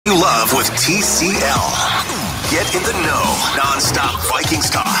love with TCL. Get in the know. Non-stop Vikings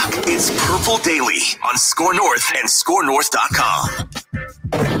talk. It's Purple Daily on Score North and ScoreNorth.com.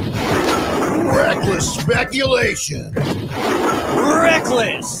 Reckless speculation.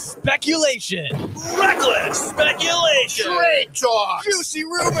 Reckless speculation. Reckless speculation. Trade talk. Juicy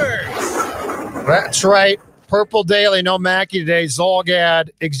rumors. That's right. Purple Daily, no Mackey today. Zolgad,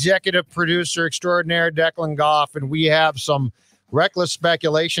 executive producer extraordinaire Declan Goff, and we have some reckless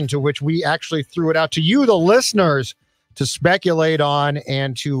speculation to which we actually threw it out to you, the listeners, to speculate on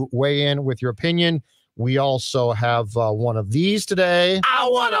and to weigh in with your opinion. We also have one of these today. I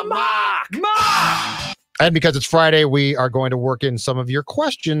want a mock. And because it's Friday, we are going to work in some of your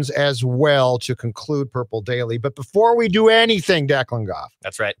questions as well to conclude Purple Daily. But before we do anything, Declan Goff.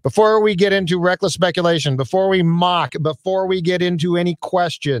 That's right. Before we get into reckless speculation, before we mock, before we get into any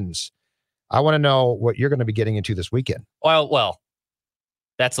questions, I want to know what you're going to be getting into this weekend. Well,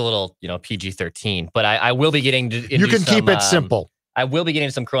 that's a little, PG-13, but I will be getting into You can keep it simple. I will be getting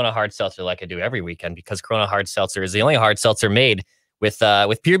some Corona Hard Seltzer like I do every weekend because Corona Hard Seltzer is the only hard seltzer made with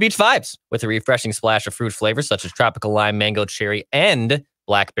Pure Beach vibes, with a refreshing splash of fruit flavors such as tropical lime, mango, cherry, and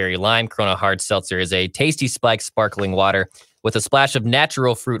blackberry lime. Corona Hard Seltzer is a tasty spiked sparkling water with a splash of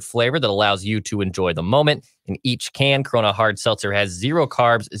natural fruit flavor that allows you to enjoy the moment. In each can, Corona Hard Seltzer has 0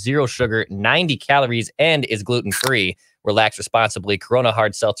 carbs, 0 sugar, 90 calories, and is gluten-free. Relax responsibly. Corona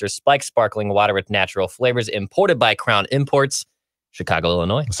Hard Seltzer spiked sparkling water with natural flavors, imported by Crown Imports, Chicago,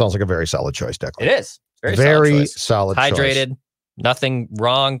 Illinois. Sounds like a very solid choice, Declan. It is. Very solid choice. Hydrated. Nothing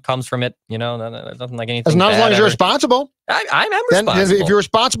wrong comes from it. Nothing like anything. As long bad as you're responsible. I am responsible. Then if you're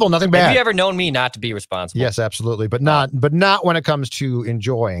responsible, nothing bad. Have you ever known me not to be responsible? Yes, absolutely. But not when it comes to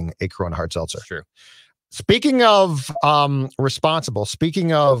enjoying a Corona Hard Seltzer. True. Speaking of responsible,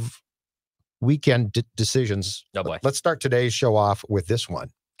 speaking of weekend decisions, oh boy. Let's start today's show off with this one.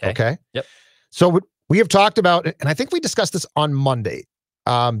 Okay? Yep. So we have talked about, and I think we discussed this on Monday.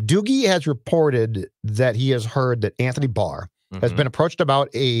 Doogie has reported that he has heard that Anthony Barr has been approached about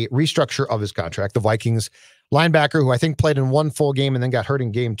a restructure of his contract. The Vikings linebacker, who I think played in one full game and then got hurt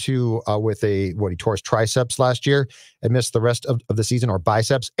in game 2 with he tore his triceps last year and missed the rest of the season, or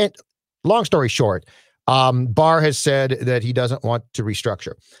biceps. And long story short, Barr has said that he doesn't want to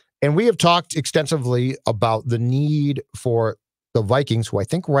restructure. And we have talked extensively about the need for the Vikings, who I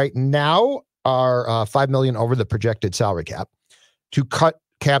think right now are $5 million over the projected salary cap, to cut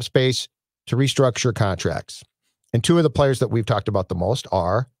cap space, to restructure contracts. And 2 of the players that we've talked about the most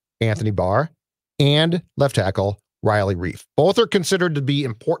are Anthony Barr and left tackle Riley Reiff. Both are considered to be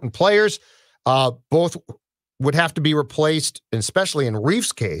important players. Both would have to be replaced, especially in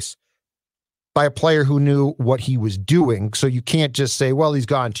Reiff's case, by a player who knew what he was doing. So you can't just say, well, he's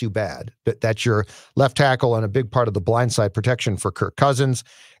gone too bad. That's your left tackle and a big part of the blindside protection for Kirk Cousins.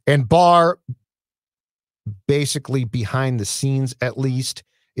 And Barr, basically behind the scenes at least,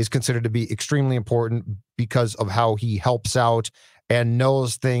 is considered to be extremely important because of how he helps out and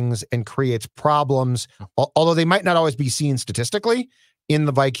knows things and creates problems, although they might not always be seen statistically in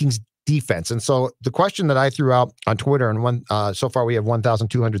the Vikings defense. And so the question that I threw out on Twitter, and so far we have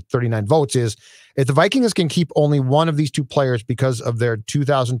 1,239 votes, is if the Vikings can keep only one of these 2 players because of their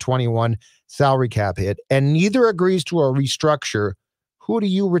 2021 salary cap hit, and neither agrees to a restructure, who do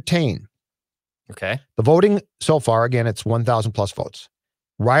you retain? Okay. The voting so far, again, it's 1,000 plus votes.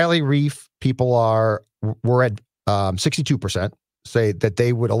 Riley Reiff, we're at 62% say that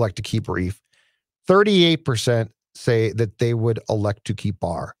they would elect to keep Reiff. 38% say that they would elect to keep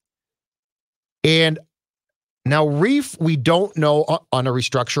Barr. And now Reiff, we don't know on a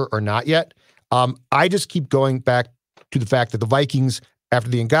restructure or not yet. I just keep going back to the fact that the Vikings,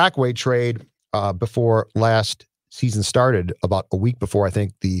 after the Ngakoue trade, before last season started, about a week before I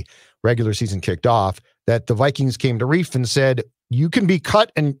think the regular season kicked off, that the Vikings came to Reiff and said, you can be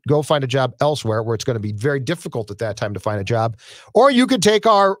cut and go find a job elsewhere where it's going to be very difficult at that time to find a job. Or you could take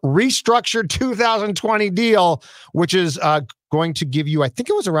our restructured 2020 deal, which is going to give you, I think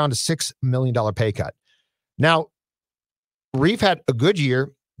it was around a $6 million pay cut. Now, Reiff had a good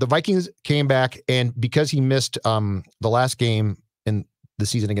year. The Vikings came back, and because he missed the last game in the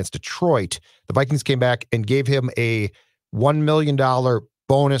season against Detroit, the Vikings came back and gave him a $1 million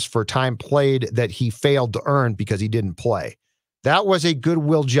bonus for time played that he failed to earn because he didn't play. That was a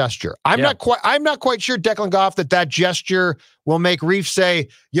goodwill gesture. I'm not quite sure, Declan Goff, that gesture will make Reiff say,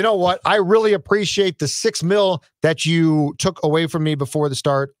 you know what, I really appreciate the $6 million that you took away from me before the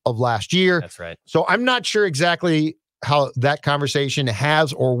start of last year. That's right. So I'm not sure exactly how that conversation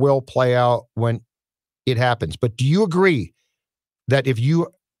has or will play out when it happens. But do you agree that if you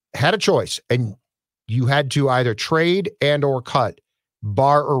had a choice and you had to either trade and or cut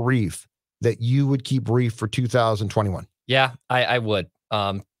Barr or Reiff, that you would keep Reiff for 2021? Yeah, I would.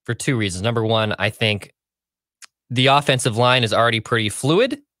 For two reasons. Number one, I think the offensive line is already pretty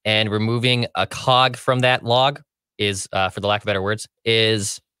fluid, and removing a cog from that log is, for the lack of better words,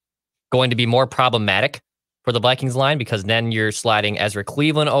 is going to be more problematic for the Vikings line, because then you're sliding Ezra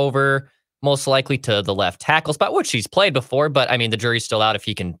Cleveland over, most likely to the left tackle spot, which he's played before, but I mean, the jury's still out if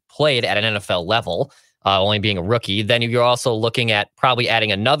he can play it at an NFL level, only being a rookie. Then you're also looking at probably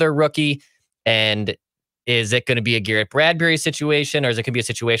adding another rookie, and is it going to be a Garrett Bradbury situation, or is it going to be a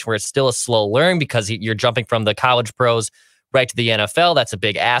situation where it's still a slow learn because you're jumping from the college pros right to the NFL? That's a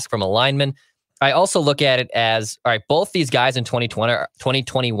big ask from a lineman. I also look at it as, all right, both these guys in 2021,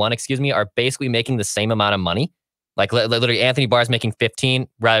 are basically making the same amount of money. Like literally Anthony Barr is making 15,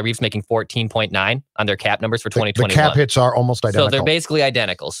 Riley Reiff's making 14.9 on their cap numbers for 2021. The cap hits are almost identical. So they're basically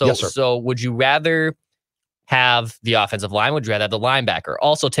identical. So, yes, sir. So would you rather have the offensive line? Would you rather have the linebacker?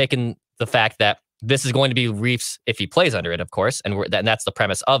 Also taking the fact that this is going to be Reiff's, if he plays under it, of course, and that's the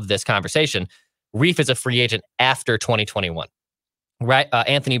premise of this conversation. Reiff is a free agent after 2021. Right,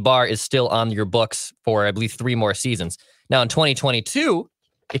 Anthony Barr is still on your books for, I believe, 3 more seasons. Now, in 2022,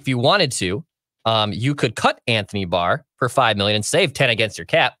 if you wanted to, you could cut Anthony Barr for $5 million and save 10 against your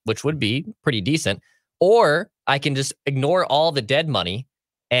cap, which would be pretty decent. Or I can just ignore all the dead money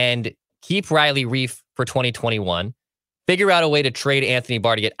and keep Riley Reiff for 2021, figure out a way to trade Anthony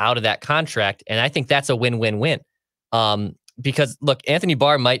Barr to get out of that contract, and I think that's a win-win-win. Because, look, Anthony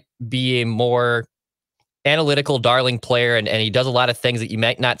Barr might be a more analytical, darling player, and he does a lot of things that you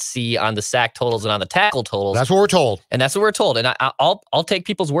might not see on the sack totals and on the tackle totals. That's what we're told. And that's what we're told. And I'll take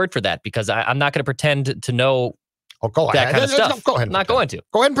people's word for that, because I'm not going to pretend to know that kind of stuff. Go ahead. I'm not going to.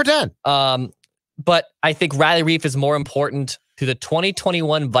 Go ahead and pretend. But I think Riley Reiff is more important to the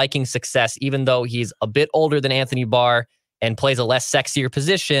 2021 Vikings success, even though he's a bit older than Anthony Barr and plays a less sexier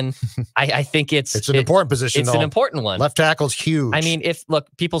position. I think it's an important position. It's an important one. Left tackle's huge. I mean,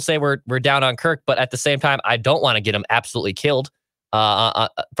 people say we're down on Kirk, but at the same time, I don't want to get him absolutely killed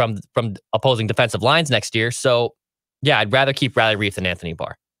from opposing defensive lines next year. So, yeah, I'd rather keep Riley Reiff than Anthony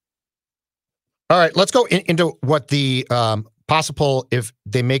Barr. All right, let's go into what the possible, if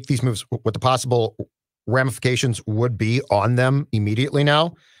they make these moves, what the possible ramifications would be on them immediately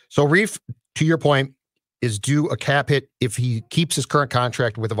now. So Reiff, to your point, is due a cap hit if he keeps his current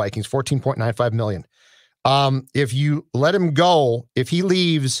contract with the Vikings, $14.95 million. If you let him go, if he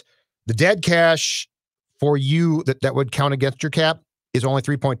leaves, the dead cash for you that would count against your cap is only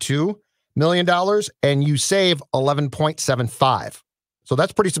 $3.2 million, and you save $11.75. So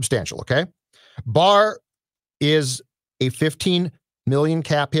that's pretty substantial, okay? Barr is a $15 million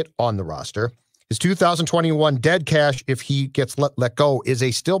cap hit on the roster. His 2021 dead cash, if he gets let go, is a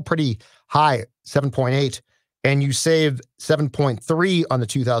still pretty high 7.8, and you save 7.3 on the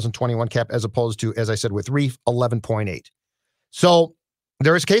 2021 cap, as opposed to, as I said, with Reiff, 11.8. So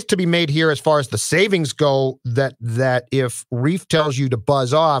there is a case to be made here as far as the savings go, that if Reiff tells you to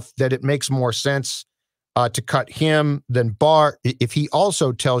buzz off, that it makes more sense to cut him than Barr if he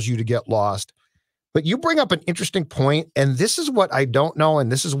also tells you to get lost. But you bring up an interesting point, and this is what I don't know,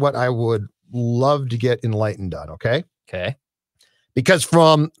 and this is what I would love to get enlightened on, okay? Okay. Because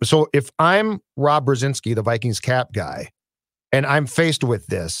so if I'm Rob Brzezinski, the Vikings cap guy, and I'm faced with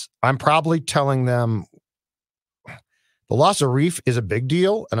this, I'm probably telling them the loss of Reiff is a big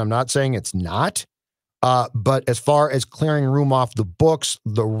deal, and I'm not saying it's not. But as far as clearing room off the books,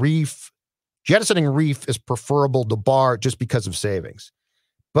 jettisoning Reiff is preferable to Barr just because of savings.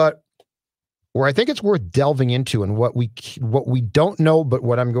 But where I think it's worth delving into, and what we don't know, but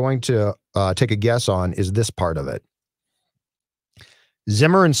what I'm going to take a guess on, is this part of it.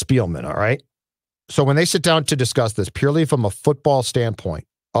 Zimmer and Spielman, all right? So when they sit down to discuss this purely from a football standpoint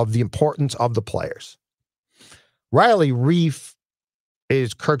of the importance of the players, Riley Reiff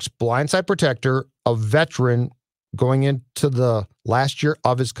is Kirk's blindside protector, a veteran going into the last year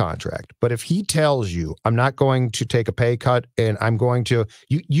of his contract. But if he tells you, I'm not going to take a pay cut, and I'm going to,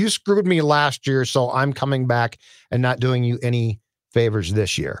 you screwed me last year, so I'm coming back and not doing you any favors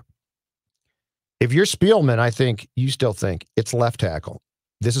this year. If you're Spielman, I think you still think it's left tackle.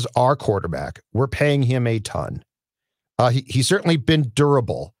 This is our quarterback. We're paying him a ton. He's certainly been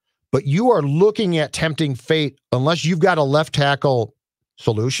durable, but you are looking at tempting fate. Unless you've got a left tackle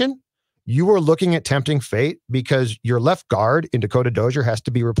solution, you are looking at tempting fate, because your left guard in Dakota Dozier has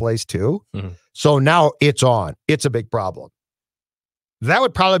to be replaced too. Mm-hmm. So now it's on. It's a big problem. That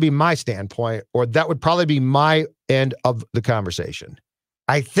would probably be my standpoint, or that would probably be my end of the conversation.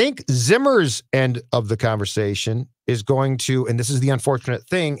 I think Zimmer's end of the conversation is going to, and this is the unfortunate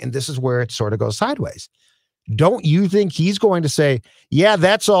thing, and this is where it sort of goes sideways. don't you think he's going to say, yeah,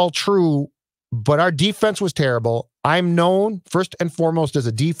 that's all true, but our defense was terrible. I'm known first and foremost as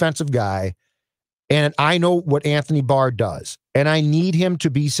a defensive guy, and I know what Anthony Barr does, and I need him to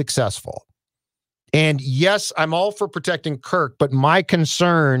be successful. And yes, I'm all for protecting Kirk, but my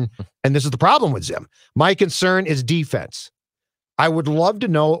concern, and this is the problem with Zim, my concern is defense. I would love to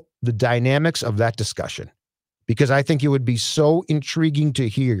know the dynamics of that discussion, because I think it would be so intriguing to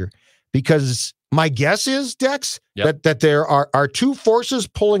hear, because my guess is, Dex, that there are two forces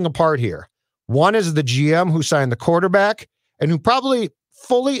pulling apart here. One is the GM who signed the quarterback and who probably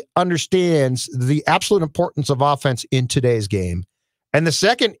fully understands the absolute importance of offense in today's game. And the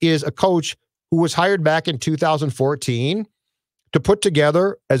second is a coach who was hired back in 2014 to put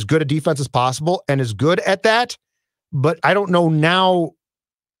together as good a defense as possible and is good at that. But I don't know now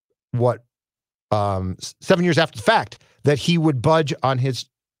 7 years after the fact that he would budge on his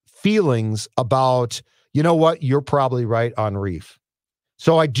feelings about, you know what, you're probably right on Reiff.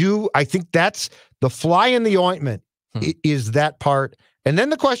 So I think that's the fly in the ointment is that part. And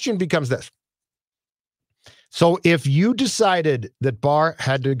then the question becomes this. So if you decided that Barr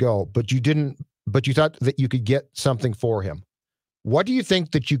had to go, but you thought that you could get something for him, what do you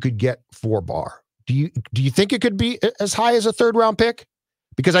think that you could get for Barr? Do you think it could be as high as a 3rd round pick?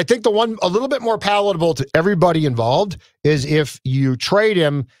 Because I think the one a little bit more palatable to everybody involved is if you trade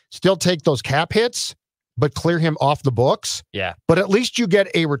him, still take those cap hits, but clear him off the books. Yeah. But at least you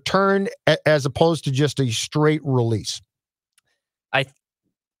get a return as opposed to just a straight release.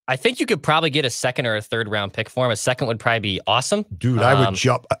 I think you could probably get a 2nd or a 3rd round pick for him. A 2nd would probably be awesome. Dude,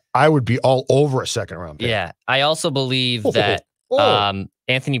 I would be all over a 2nd round pick. Yeah. I also believe that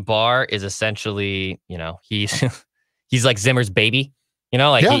Anthony Barr is essentially, he's like Zimmer's baby.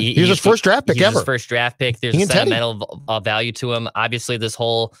 He's his first draft pick ever. His first draft pick. There's a sentimental value to him. Obviously,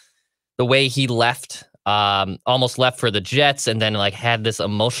 the way he left, almost left for the Jets, and then had this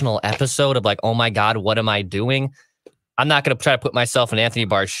emotional episode of oh my God, what am I doing? I'm not going to try to put myself in Anthony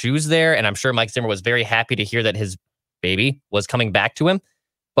Barr's shoes there, and I'm sure Mike Zimmer was very happy to hear that his baby was coming back to him.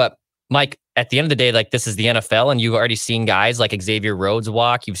 But Mike, at the end of the day, this is the NFL, and you've already seen guys like Xavier Rhodes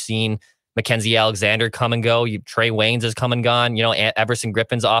walk. You've seen Mackenzie Alexander come and go. Trey Waynes has come and gone. Everson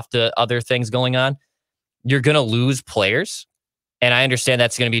Griffin's off to other things going on. You're going to lose players. And I understand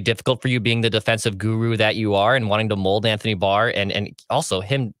that's going to be difficult for you being the defensive guru that you are and wanting to mold Anthony Barr and also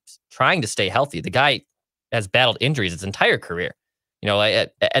him trying to stay healthy. The guy has battled injuries his entire career.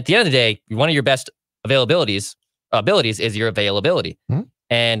 At the end of the day, one of your best abilities is your availability. Mm-hmm.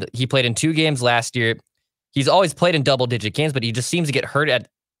 And he played in 2 games last year. He's always played in double-digit games, but he just seems to get hurt at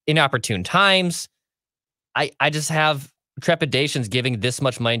inopportune times. I just have trepidations giving this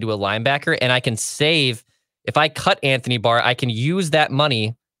much money to a linebacker, and I can save. If I cut Anthony Barr, I can use that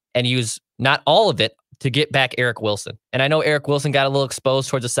money and use not all of it to get back Eric Wilson. And I know Eric Wilson got a little exposed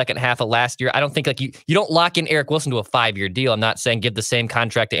towards the second half of last year. I don't think you don't lock in Eric Wilson to a 5-year deal. I'm not saying give the same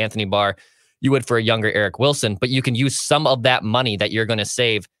contract to Anthony Barr you would for a younger Eric Wilson, but you can use some of that money that you're going to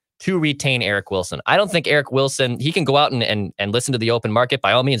save to retain Eric Wilson. I don't think Eric Wilson, he can go out and listen to the open market.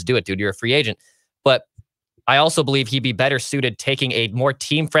 By all means, do it, dude. You're a free agent. But I also believe he'd be better suited taking a more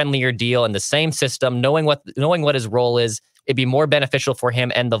team-friendlier deal in the same system, knowing what his role is. It'd be more beneficial for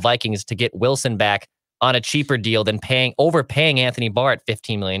him and the Vikings to get Wilson back on a cheaper deal than overpaying Anthony Barr at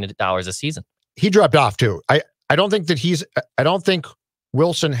 $15 million a season. He dropped off too. I don't think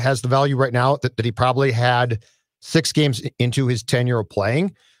Wilson has the value right now that he probably had 6 games into his tenure of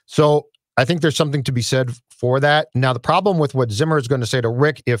playing. So I think there's something to be said for that. Now, the problem with what Zimmer is going to say to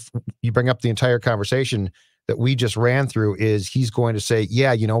Rick, if you bring up the entire conversation that we just ran through, is he's going to say,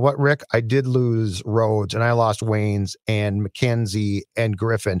 yeah, you know what, Rick, I did lose Rhodes and I lost Waynes and McKenzie and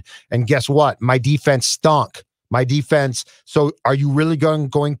Griffin. And guess what? My defense stunk. My defense. So are you really going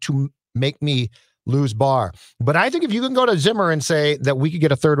to make me lose Barr? But I think if you can go to Zimmer and say that we could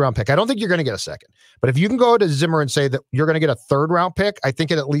get a 3rd round pick, I don't think you're going to get a 2nd. But if you can go to Zimmer and say that you're going to get a 3rd round pick, I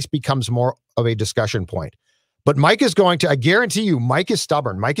think it at least becomes more of a discussion point. But Mike is going to, I guarantee you, Mike is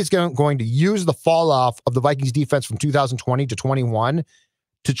stubborn. Mike is going to use the fall off of the Vikings defense from 2020 to 21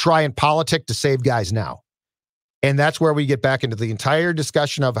 to try and politic to save guys now. And that's where we get back into the entire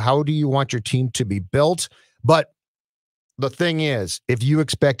discussion of how do you want your team to be built. But the thing is, if you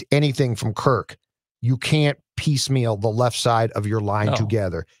expect anything from Kirk, you can't piecemeal the left side of your line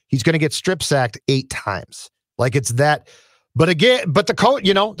together. He's going to get strip sacked 8 times. It's that. But again,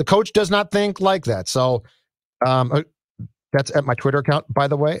 the coach does not think like that. So that's at my Twitter account, by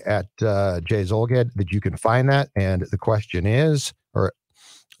the way, at Jay Zolgad, that you can find that. And the question is,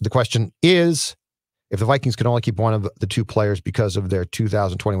 If the Vikings can only keep one of the two players because of their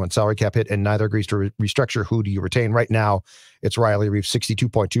 2021 salary cap hit and neither agrees to restructure, who do you retain? Right now, it's Riley Reiff,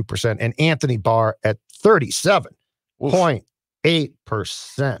 62.2%, and Anthony Barr at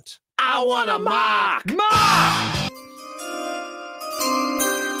 37.8%. I want a mock.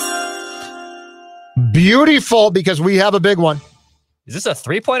 Beautiful, because we have a big one. Is this a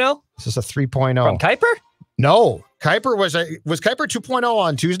 3.0? This is a 3.0. From Kuiper? No, Kuiper was Kuiper 2.0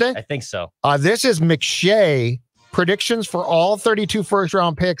 on Tuesday? I think so. This is McShay predictions for all 32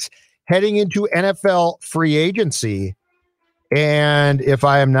 first-round picks heading into NFL free agency. And if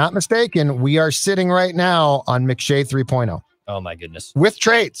I am not mistaken, we are sitting right now on McShay 3.0. Oh, my goodness. With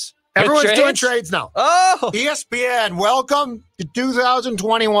trades. Everyone's doing trades now. Oh! ESPN, welcome to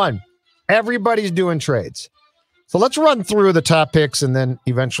 2021. Everybody's doing trades. So let's run through the top picks and then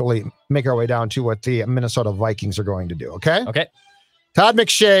eventually make our way down to what the Minnesota Vikings are going to do, okay? Okay. Todd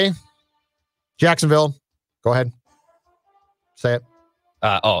McShay, Jacksonville. Go ahead. Say it.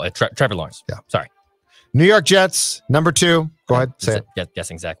 Trevor Lawrence. Yeah. Sorry. New York Jets, number 2. Go ahead. Say it.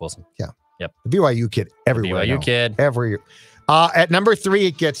 Guessing Zach Wilson. Yeah. Yep. The BYU kid everywhere. BYU kid. Every year. At number 3,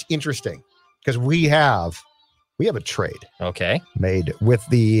 it gets interesting because we have a trade Okay. made with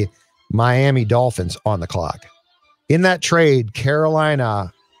the Miami Dolphins on the clock. In that trade,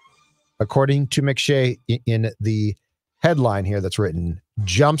 Carolina, according to McShay in the headline here that's written,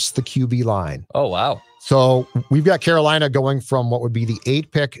 jumps the QB line. Oh, wow. So we've got Carolina going from what would be the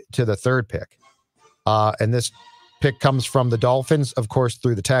 8th pick to the 3rd pick. And this pick comes from the Dolphins, of course,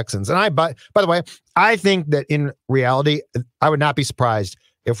 through the Texans. And by the way, I think that in reality, I would not be surprised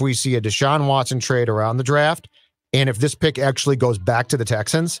if we see a Deshaun Watson trade around the draft. And if this pick actually goes back to the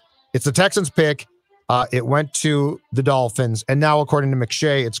Texans, it's the Texans pick. It went to the Dolphins. And now, according to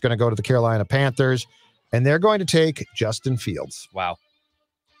McShay, it's going to go to the Carolina Panthers. And they're going to take Justin Fields. Wow.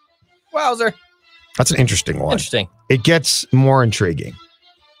 Wowzer. That's an interesting one. Interesting. It gets more intriguing.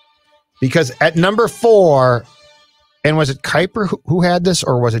 Because at number 4, and was it Kuiper who had this,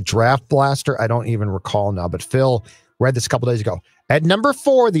 or was it Draft Blaster? I don't even recall now, but Phil read this a couple days ago. At number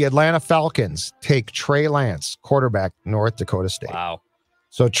 4, the Atlanta Falcons take Trey Lance, quarterback, North Dakota State. Wow.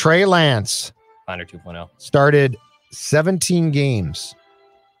 So Trey Lance Finder 2.0. started 17 games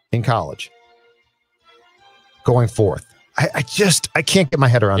in college, going 4th. I can't get my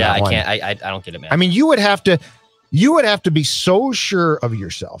head around that one. Yeah, I don't get it, man. I mean, you would have to be so sure of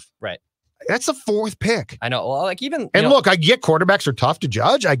yourself. Right. That's the 4th pick. I know. Well, like even look, I get quarterbacks are tough to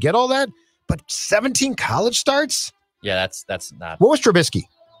judge. I get all that, but 17 college starts. Yeah, that's not. What was Trubisky?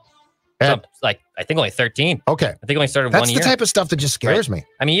 I think only 13. Okay, I think only started that's 1 year. That's the type of stuff that just scares me.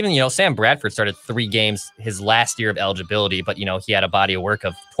 I mean, even Sam Bradford started 3 games his last year of eligibility, but he had a body of work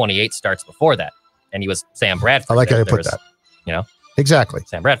of 28 starts before that, and he was Sam Bradford. I like how you put that. Exactly.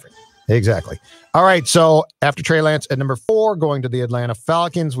 Sam Bradford. Exactly. All right. So after Trey Lance at number 4, going to the Atlanta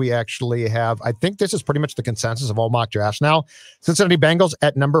Falcons, we actually have, I think this is pretty much the consensus of all mock drafts now. Cincinnati Bengals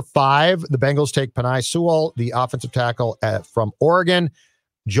at number 5. The Bengals take Penei Sewell, the offensive tackle from Oregon.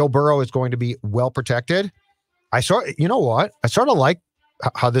 Joe Burrow is going to be well protected. You know what? I sort of like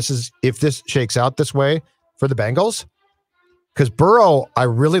how this is, if this shakes out this way for the Bengals, because Burrow, I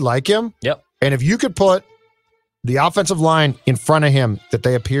really like him. Yep. And if you could put the offensive line in front of him that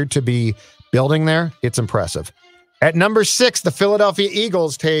they appeared to be building there, it's impressive. At number 6, the Philadelphia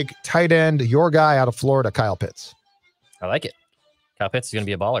Eagles take tight end, your guy out of Florida, Kyle Pitts. I like it. Kyle Pitts is going to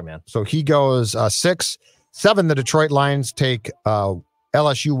be a baller, man. So he goes 6. 7, the Detroit Lions take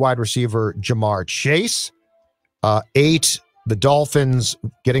LSU wide receiver Jamar Chase. 8, the Dolphins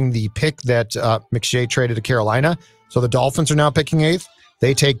getting the pick that McShay traded to Carolina. So the Dolphins are now picking 8th.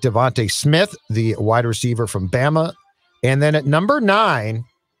 They take Devontae Smith, the wide receiver from Bama. And then at number 9,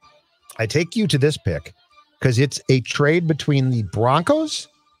 I take you to this pick because it's a trade between the Broncos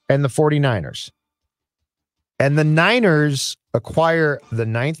and the 49ers. And the Niners acquire the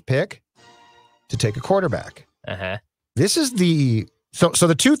 9th pick to take a quarterback. Uh-huh. This is so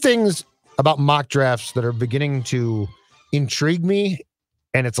the two things about mock drafts that are beginning to intrigue me,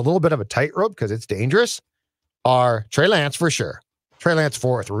 and it's a little bit of a tightrope because it's dangerous, are Trey Lance for sure. Trey Lance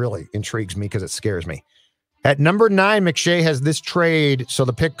 4th really intrigues me because it scares me. At number 9, McShay has this trade. So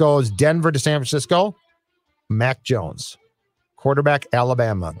the pick goes Denver to San Francisco. Mac Jones, quarterback,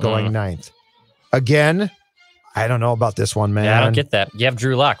 Alabama, going 9th. Again, I don't know about this one, man. Yeah, I don't get that. You have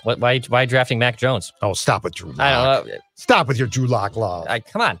Drew Lock. Why drafting Mac Jones? Oh, stop with Drew Lock. I don't know. Stop with your Drew Lock love.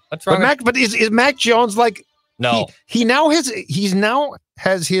 Come on. What's wrong? But is Mac Jones like? No. He now has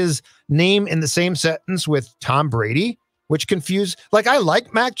his name in the same sentence with Tom Brady, which confused. Like, I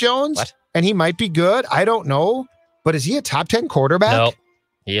like Mac Jones, and he might be good. I don't know, but is he a top 10 quarterback? No,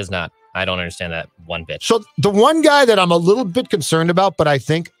 he is not. I don't understand that one bit. So the one guy that I'm a little bit concerned about, but I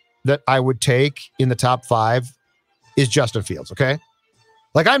think that I would take in the top 5 is Justin Fields, okay?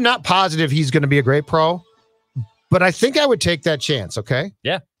 Like, I'm not positive he's going to be a great pro, but I think I would take that chance, okay?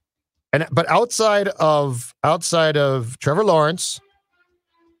 Yeah. But outside of Trevor Lawrence,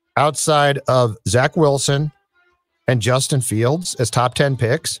 outside of Zach Wilson and Justin Fields as top 10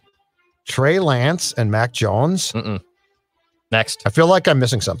 picks, Trey Lance and Mac Jones. Next. I feel like I'm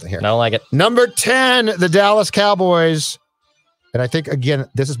missing something here. I don't like it. Number 10, the Dallas Cowboys. And I think, again,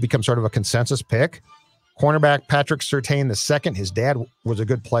 this has become sort of a consensus pick. Cornerback Patrick Surtain II. His dad was a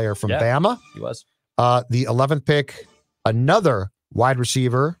good player from Bama. He was. The 11th pick, another wide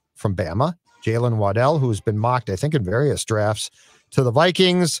receiver from Bama, Jalen Waddell, who's been mocked, I think, in various drafts to the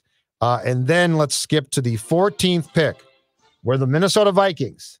Vikings. And then let's skip to the 14th pick, where the Minnesota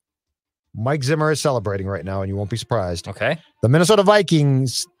Vikings, Mike Zimmer is celebrating right now, and you won't be surprised. Okay. The Minnesota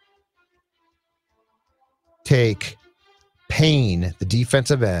Vikings take Payne, the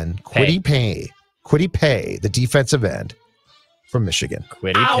defensive end, Kwity Paye, the defensive end from Michigan.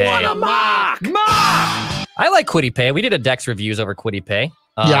 Kwity Paye. I want a mock. I like Kwity Paye. We did a Dex reviews over Kwity Paye.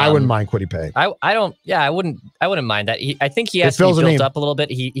 Yeah, I wouldn't mind Kwity Paye. I wouldn't mind that. I think he has to be built up a little bit.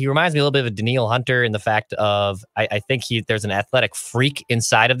 He reminds me a little bit of Daniil Hunter in the fact of I think there's an athletic freak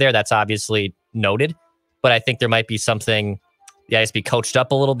inside of there that's obviously noted, but I think there might be something. He has to be coached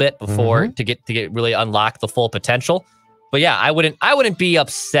up a little bit before to get really unlock the full potential. But yeah, I wouldn't be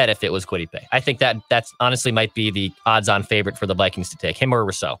upset if it was Kwity Paye. I think that's honestly might be the odds-on favorite for the Vikings to take him or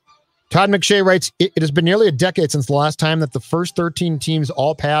Rousseau. Todd McShay writes, it has been nearly a decade since the last time that the first 13 teams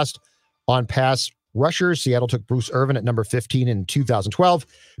all passed on pass rushers. Seattle took Bruce Irvin at number 15 in 2012.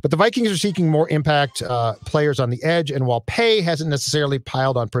 But the Vikings are seeking more impact players on the edge. And while Paye hasn't necessarily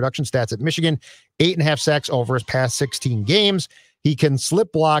piled on production stats at Michigan, 8.5 sacks over his past 16 games, he can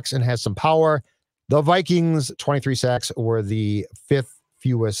slip blocks and has some power. The Vikings, 23 sacks, were the 5th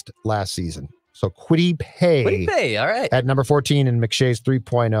fewest last season. So Kwity Paye, all right, at number 14 in McShay's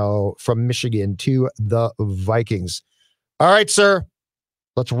 3.0 from Michigan to the Vikings. All right, sir.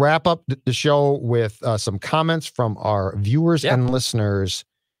 Let's wrap up the show with some comments from our viewers and listeners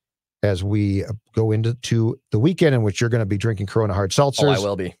as we go into the weekend in which you're going to be drinking Corona hard seltzers. Oh, I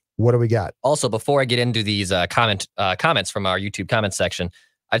will be. What do we got? Also, before I get into these comments from our YouTube comment section,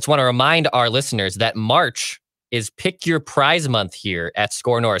 I just want to remind our listeners that March is Pick Your Prize Month here at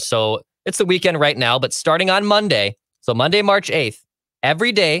Score North. So it's the weekend right now, but starting on Monday, so Monday, March 8th,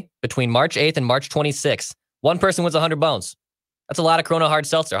 every day between March 8th and March 26th, one person wins 100 bones. That's a lot of Corona hard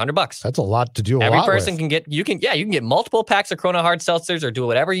seltzer, $100. That's a lot to do. Every person can get, you can get multiple packs of Corona hard seltzers or do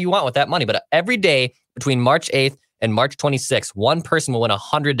whatever you want with that money. But every day between March 8th and March 26th, one person will win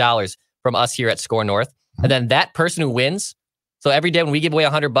 $100 from us here at Score North. And then that person who wins, so every day when we give away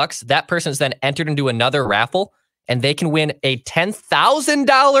 $100, that person is then entered into another raffle and they can win a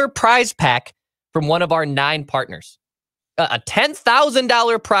 $10,000 prize pack from one of our 9 partners. A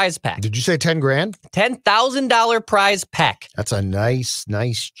 $10,000 prize pack. Did you say 10 grand? $10,000 prize pack. That's a nice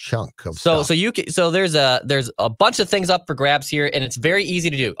chunk of stuff. So there's a bunch of things up for grabs here, and it's very easy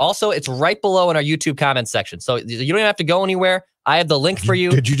to do. Also, it's right below in our YouTube comments section. So you don't even have to go anywhere. I have the link for you.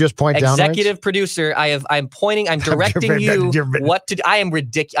 Did you just point down? Executive producer, I'm directing you what to do. I am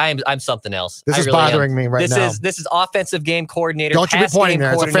ridiculous. I'm something else. This is bothering me right now. This is offensive game coordinator. Don't you be pointing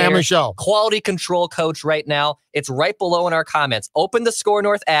there. It's a family show. Quality control coach right now. It's right below in our comments. Open the Score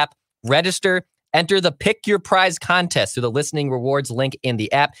North app, register, enter the Pick Your Prize contest through the listening rewards link in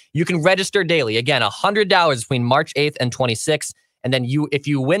the app. You can register daily. Again, $100 between March 8th and 26th. And then if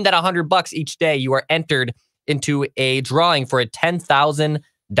you win that $100 each day, you are entered into a drawing for a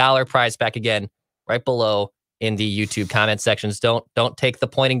 $10,000 prize pack. Again, right below in the YouTube comment sections. Don't take the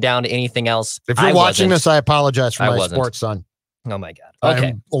pointing down to anything else. If you're watching this, I apologize for my sports son. Oh my God. Okay.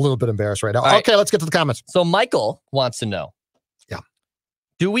 I'm a little bit embarrassed right now. All okay, let's get to the comments. So Michael wants to know. Yeah.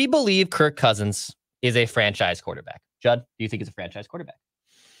 Do we believe Kirk Cousins is a franchise quarterback? Judd, do you think he's a franchise quarterback?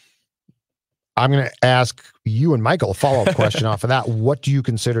 I'm going to ask you and Michael a follow-up question off of that. What do you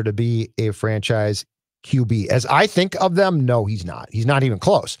consider to be a franchise QB? As I think of them, no, he's not. He's not even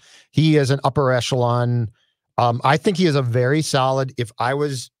close. He is an upper echelon. I think he is a very solid. If I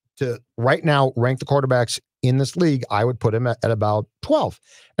was to right now rank the quarterbacks in this league, I would put him at about 12.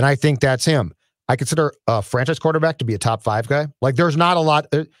 And I think that's him. I consider a franchise quarterback to be a top 5 guy. Like there's not a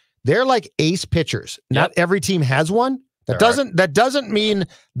lot. They're like ace pitchers. Not every team has one. That doesn't mean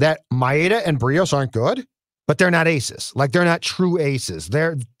that Maeda and Brios aren't good, but they're not aces. Like they're not true aces.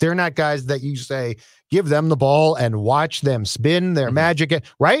 They're not guys that you say, give them the ball and watch them spin their magic,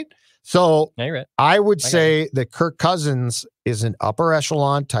 right? So No, you're right. I would say that Kirk Cousins is an upper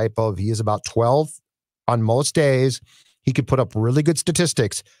echelon type of, he is about 12 on most days. He could put up really good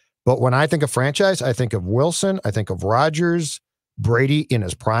statistics. But when I think of franchise, I think of Wilson. I think of Rodgers, Brady in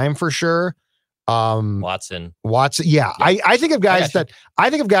his prime for sure. Watson. Yeah. I think of guys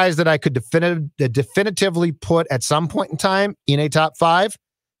that I could definitively put at some point in time in a top 5.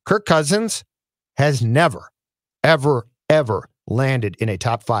 Kirk Cousins has never, ever, ever landed in a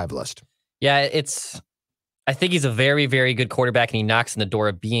top 5 list. Yeah, I think he's a very, very good quarterback, and he knocks on the door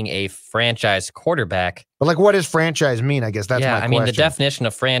of being a franchise quarterback. But like, what does franchise mean? I guess that's my question. I mean, the definition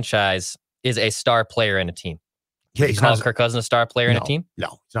of franchise is a star player in a team. Yeah, he's not Kirk Cousins a star player in a team? No,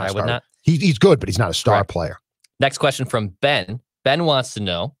 he's not. I would not. He's good, but he's not a star player. Next question from Ben. Ben wants to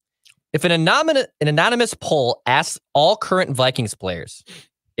know, if an anonymous poll asks all current Vikings players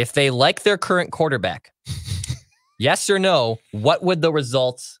if they like their current quarterback, yes or no, what would the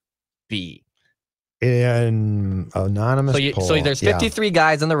results be? An anonymous poll. So there's 53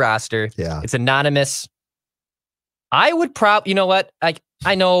 guys on the roster. Yeah. It's anonymous. I would you know what?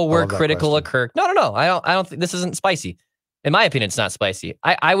 I know we're critical of Kirk. No. I don't think this isn't spicy. In my opinion, it's not spicy.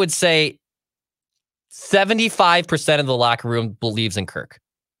 I would say 75% of the locker room believes in Kirk.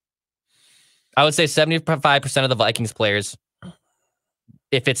 I would say 75% of the Vikings players,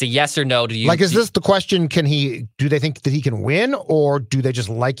 if it's a yes or no, is this the question? Do they think that he can win, or do they just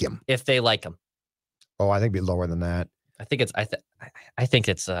like him? If they like him. Oh, I think it'd be lower than that. I think it's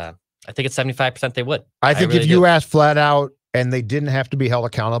 75% they would. I think if you ask flat out and they didn't have to be held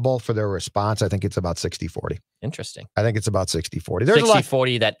accountable for their response, I think it's about 60-40. Interesting. I think it's about 60-40. There's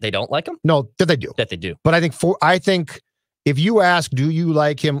 60-40 that they don't like him? No, that they do. That they do. But I think if you ask, do you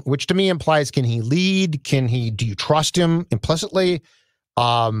like him, which to me implies, can he lead? Do you trust him implicitly?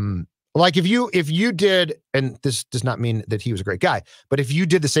 Like if you did, and this does not mean that he was a great guy, but if you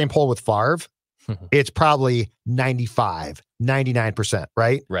did the same poll with Favre, it's probably 95, 99%,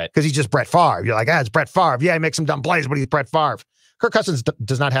 right? Right. Because he's just Brett Favre. You're like, it's Brett Favre. Yeah, he makes some dumb plays, but he's Brett Favre. Kirk Cousins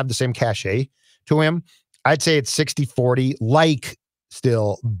does not have the same cachet to him. I'd say it's 60-40,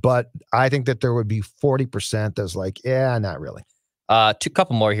 still, but I think that there would be 40% that's like, yeah, not really.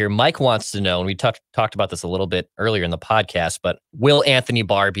 Couple more here. Mike wants to know, and we talked about this a little bit earlier in the podcast, but will Anthony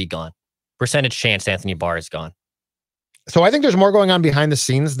Barr be gone? Percentage chance Anthony Barr is gone. So I think there's more going on behind the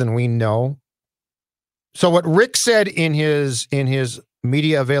scenes than we know. So what Rick said in his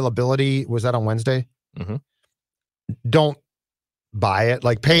media availability, was that on Wednesday? Mm-hmm. Don't buy it.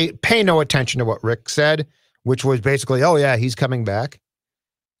 Like pay no attention to what Rick said, which was basically, oh yeah, he's coming back.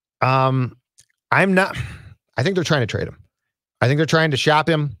 I think they're trying to trade him. I think they're trying to shop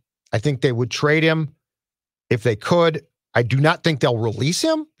him. I think they would trade him if they could. I do not think they'll release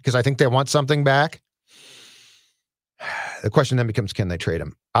him because I think they want something back. The question then becomes, can they trade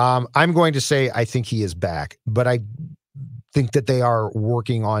him? I'm going to say I think he is back, but I think that they are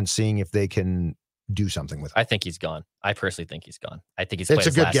working on seeing if they can do something with him. I think he's gone. I personally think he's gone. I think he's played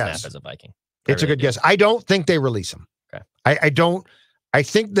his last snap as a Viking. It's a good guess. I don't think they release him. Okay. I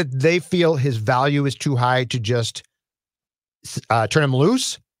think that they feel his value is too high to just turn him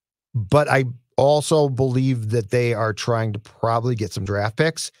loose, but I also believe that they are trying to probably get some draft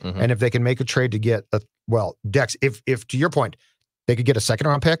picks. Mm-hmm. And if they can make a trade to get Dex, if to your point, they could get a second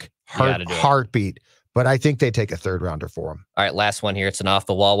round pick, heartbeat. But I think they take a third rounder for him. All right, last one here. It's an off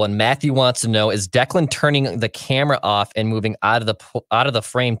the wall one. Matthew wants to know, is Declan turning the camera off and moving out of the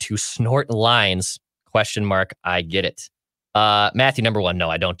frame to snort lines? ? I get it. Matthew, number one, no,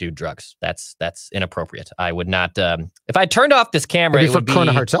 I don't do drugs. That's inappropriate. I would not. If I turned off this camera, it would be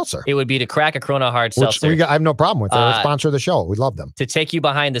Corona Hard Seltzer. It would be to crack a Corona Hard Seltzer. I have no problem with. They're a sponsor of the show. We love them. To take you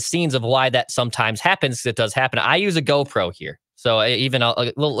behind the scenes of why that sometimes happens, it does happen. I use a GoPro here. So even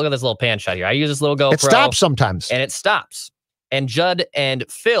look at this little pan shot here. I use this little GoPro. It stops sometimes. And it stops. And Judd and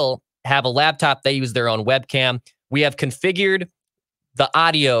Phil have a laptop. They use their own webcam. We have configured the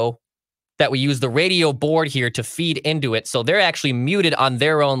audio that we use the radio board here to feed into it. So they're actually muted on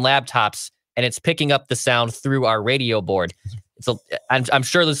their own laptops, and it's picking up the sound through our radio board. So I'm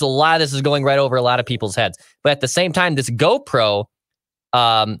sure there's a lot of this is going right over a lot of people's heads. But at the same time, this GoPro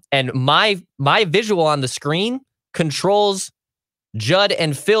and my visual on the screen controls Judd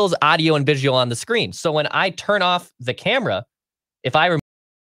and Phil's audio and visual on the screen. So when I turn off the camera,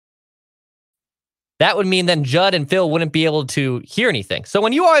 that would mean then Judd and Phil wouldn't be able to hear anything. So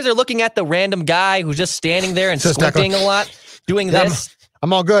when you always are looking at the random guy who's just standing there and squinting a lot, doing this,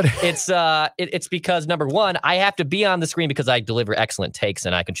 I'm all good. It's because, number one, I have to be on the screen because I deliver excellent takes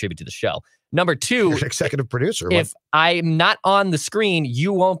and I contribute to the show. Number two, you're an executive producer. If I'm not on the screen,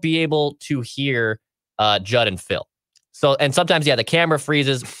 you won't be able to hear Judd and Phil. So, and sometimes, yeah, the camera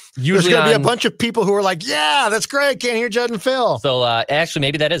freezes. Usually there's going to be a bunch of people who are like, yeah, that's great. Can't hear Judd and Phil. So actually,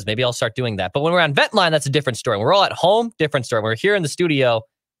 maybe that is. Maybe I'll start doing that. But when we're on Ventline, that's a different story. When we're all at home, different story. When we're here in the studio,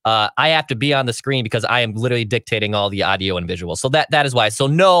 I have to be on the screen because I am literally dictating all the audio and visual. So that is why. So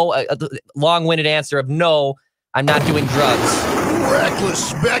no, long-winded answer of no, I'm not doing drugs.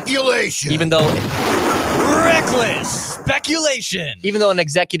 Reckless speculation. Even though... Reckless speculation. Even though an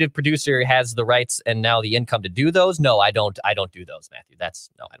executive producer has the rights and now the income to do those, no, I don't do those, Matthew. That's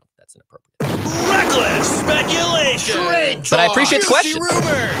inappropriate. Reckless speculation. But I appreciate the Juicy question.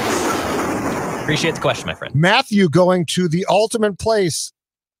 rumors. Appreciate the question, my friend. Matthew going to the ultimate place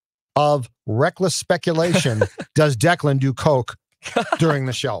of reckless speculation. Does Declan do coke during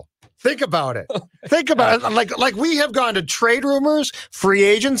the show? Think about it. Think about it. Like we have gone to trade rumors, free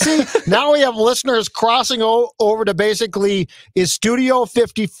agency. Now we have listeners crossing over to basically, is Studio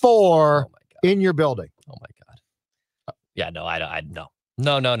 54 in your building? Oh my God. Yeah, no, I no.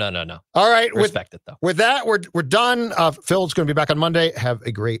 No. All right. Respect it though. With that, we're done. Phil's going to be back on Monday. Have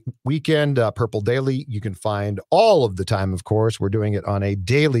a great weekend. Purple Daily. You can find all of the time, of course. We're doing it on a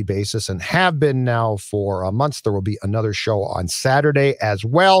daily basis and have been now for months. There will be another show on Saturday as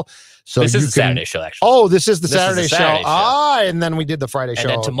well. So this is the Saturday show, actually. Oh, this is the Saturday show. Saturday show. And then we did the Friday show.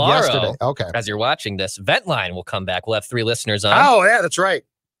 And then tomorrow, yesterday. Okay. As you're watching this, Ventline will come back. We'll have 3 listeners on. Oh, yeah, that's right.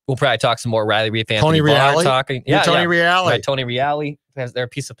 We'll probably talk some more Riley Reiff, Tony Barr Riley talking. Yeah, Tony Riley. Right, Tony Riley has their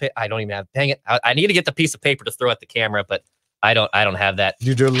piece of paper. I don't even have. Dang it! I need to get the piece of paper to throw at the camera, but I don't have that.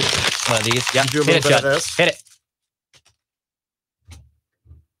 You do one of these. Yeah, you do a little bit of this. Hit it.